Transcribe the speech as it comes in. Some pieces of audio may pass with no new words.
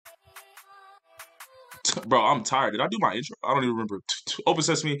Bro, I'm tired. Did I do my intro? I don't even remember. Open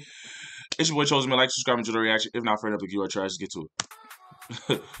Sesame. It's your boy Chosen. Like, subscribe, enjoy the reaction. If not, friend up the QR trash. Let's get to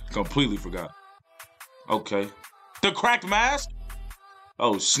it. Completely forgot. Okay. The cracked mask?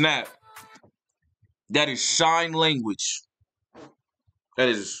 Oh, snap. That is sign language. That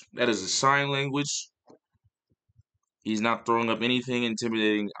is a sign language. He's not throwing up anything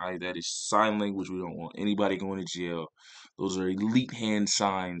intimidating. That is sign language. We don't want anybody going to jail. Those are elite hand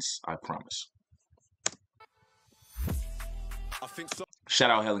signs, I promise. Shout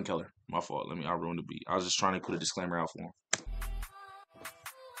out Helen Keller. My fault. I ruined the beat. I was just trying to put a disclaimer out for him.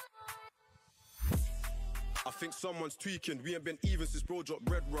 I think someone's tweaking. We ain't been even since bro dropped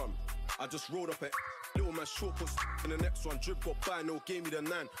red rum. I just rolled up a little man short puts in the next one. Drip got by, no gave me the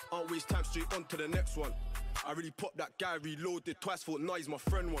 9. Aren't waste time, straight on to the next one. I really popped that guy, reloaded twice, thought nah, he's my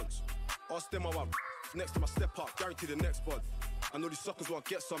friend once. Asked them about next time I step up, guarantee the next one. I know these suckers want to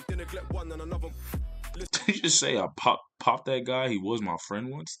get some, they neglect one and another. Did you just say I popped that guy? He was my friend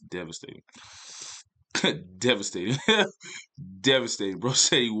once? Devastating. Devastating. Devastating. Bro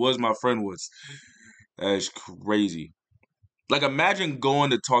said he was my friend once. That's crazy. Like, imagine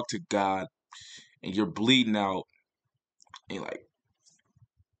going to talk to God and you're bleeding out and you're like,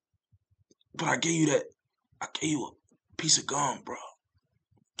 but I gave you a piece of gum, bro.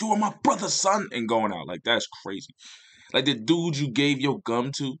 You are my brother's son, and going out. Like, that's crazy. Like, the dude you gave your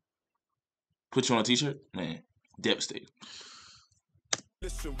gum to put you on a t-shirt? Man, devastating.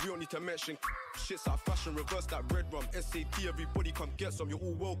 Listen, we don't need to mention shit's out fashion, reverse that red rum. SAT, everybody come get some. You're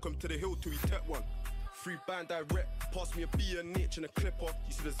all welcome to the hill till we take one. Free band direct, pass me a B, a niche and a clipper.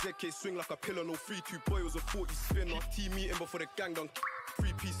 You see the ZK swing like a pillar, no 3-2 boy was a 40 spinner. Team meeting before the gang done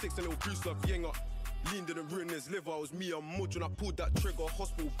 3P6 and little Bruce love Yenger. Lean didn't ruin his liver, it was me and Mudge when I pulled that trigger.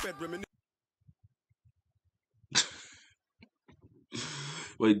 Hospital bed reminiscing.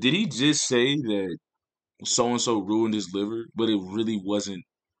 Wait, did he just say that so-and-so ruined his liver, but it really wasn't,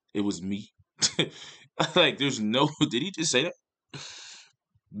 it was me? Like, there's no, did he just say that?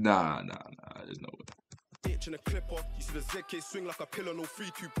 Nah, there's no way. And a clipper, you see the ZK swing like a pillar, no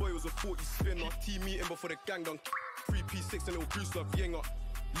 3-2 boy was a 40 spinner. Team meeting before the gang done 3P6 and little Bruce love Yenger.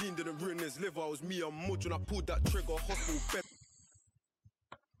 Lean didn't ruin his liver, it was me and Mudge when I pulled that trigger. Hospital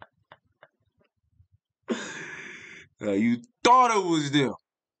bed. You thought it was them.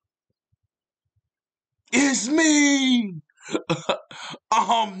 It's me.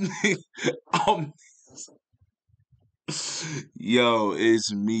 Yo,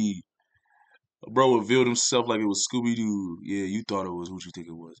 it's me. Bro revealed himself like it was Scooby-Doo. Yeah, you thought it was what you think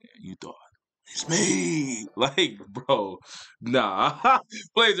it was. Yeah, you thought. It's me. Like, bro. Nah.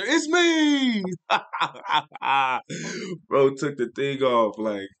 Blazer, it's me. Bro took the thing off.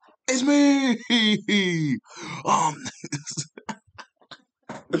 Like, it's me.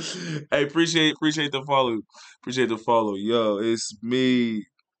 Hey, appreciate the follow. Appreciate the follow. Yo, it's me.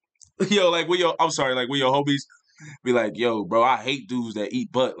 Yo, like, with your homies be like, yo, bro, I hate dudes that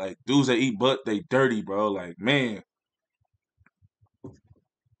eat butt. Like, dudes that eat butt, they dirty, bro. Like, man.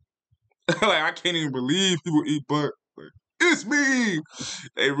 Like, I can't even believe people eat butt. Like, it's me.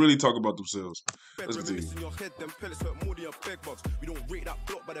 They really talk about themselves. Let's continue. In your head, them pellets hurt more than your beg bugs. We don't rate that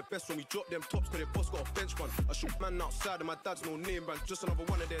block by the best when we drop them tops, cause their boss got a bench fund. I shoot man outside and my dad's no name brand. Just another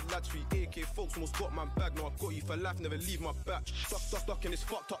one of their lads, 3 AK folks almost got my bag. No, I got you for life, never leave my batch. Stuck in this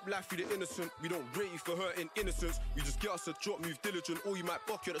fucked up life, we the innocent. We don't rate you for hurting innocence. We just get us a drop, move diligent. Or you might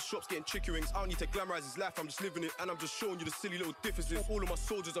buck you at the shops getting chicken wings. I don't need to glamorize his life, I'm just living it. And I'm just showing you the silly little differences. All of my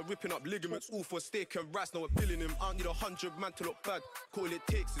soldiers are ripping up ligaments. All for steak and rice, now we're billing him. I don't need 100 man to look bad. All it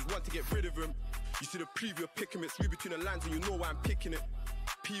takes is one to get rid of him. You see the preview of picking it, read between the lines and you know why I'm picking it.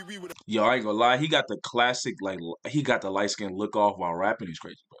 Pee-wee with Yo, I ain't gonna lie, he got the classic, like, he got the light skin look off while rapping. He's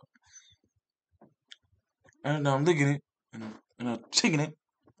crazy, bro. And I'm licking it, and I'm chicken it.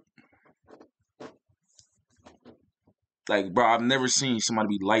 Like, bro, I've never seen somebody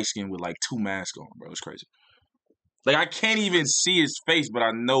be light skinned with like 2 masks on, bro. It's crazy. Like, I can't even see his face, but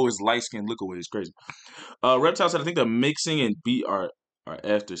I know his light skin look away. It's crazy. Reptile said, I think the mixing and beat are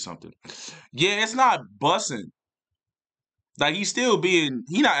after something. Yeah, it's not bussing. Like, he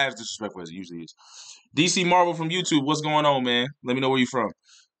not as disrespectful as he usually is. DC Marvel from YouTube, what's going on, man? Let me know where you from.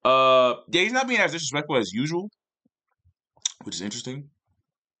 Yeah, he's not being as disrespectful as usual, which is interesting.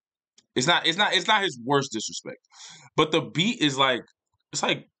 It's not his worst disrespect. But the beat is like, it's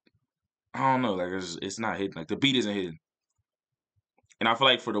like, I don't know, like, it's not hidden. Like, the beat isn't hidden. And I feel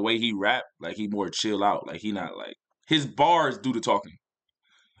like for the way he rap, like, he more chill out. Like, he not, like, his bars do the talking.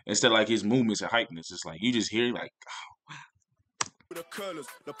 Instead of, like, his movements and hypeness. It's like, you just hear, like, oh, wow. The curlers,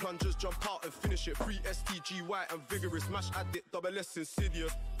 the plungers jump out and finish it. 3 STGY and vigorous. Mash addict, double S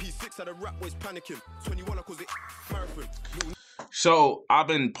insidious. P6 had the rap boys panicking. 21 I cause it marathon. So I've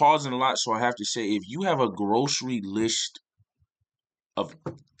been pausing a lot, so I have to say, if you have a grocery list of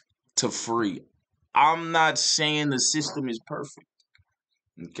to free, I'm not saying the system is perfect.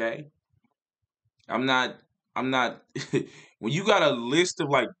 Okay? I'm not when you got a list of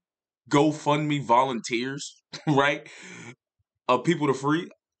like GoFundMe volunteers, right? Of people to free,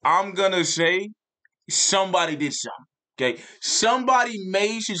 I'm gonna say somebody did something. Okay? Somebody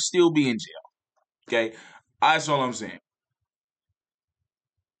should still be in jail. Okay? That's all I'm saying.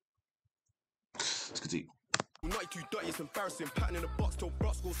 Let's continue. 92 dirty, it's embarrassing. Pattern in the box, till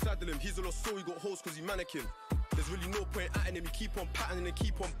Brox go saddle him. He's a lost soul, he got hoes cause he mannequin. There's really no point at him, we keep on patterning and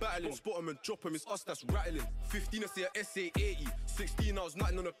keep on battling. Spot him and drop him, it's us that's rattling. 15 I say a SA80, 16 I was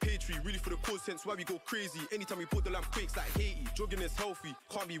nothing on a pay tree. Really for the cause, hence why we go crazy. Anytime we put the lamp quakes like Haiti. Jogging is healthy,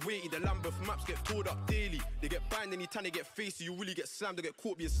 can't be weighty. The Lambeth maps get tore up daily. They get banned anytime they get facey. You really get slammed, they get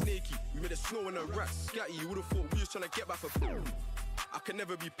caught being snaky. We made it snow and a rat scatty. You would've thought we was trying to get back for boom. I can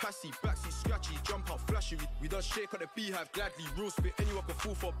never be passy, backseat scratchy, jump out flashy. We done shake on the beehive gladly. Real spit, anyone can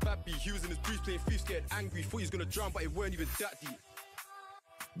fall for a bad beat. He was in his briefs playing thief, scared angry. Thought he was gonna drown, but it weren't even that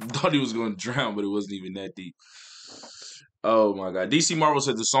deep. Thought he was gonna drown, but it wasn't even that deep. Oh my god. DC Marvel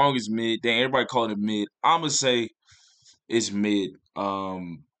said the song is mid. Dang, everybody calling it mid. I'ma say it's mid.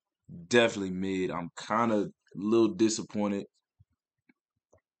 Definitely mid. I'm kinda a little disappointed.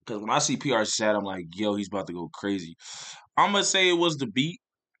 Because when I see PR Sad, I'm like, yo, he's about to go crazy. I'm going to say it was the beat.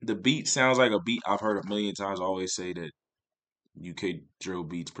 The beat sounds like a beat I've heard a million times. I always say that UK drill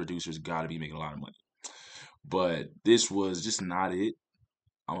beats producers got to be making a lot of money. But this was just not it.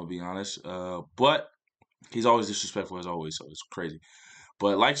 I'm going to be honest. But he's always disrespectful as always, so it's crazy.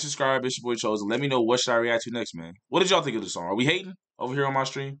 But like, subscribe, it's your boy Chosen. Let me know what should I react to next, man. What did y'all think of the song? Are we hating over here on my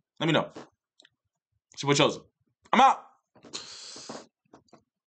stream? Let me know. It's your boy Chosen. I'm out.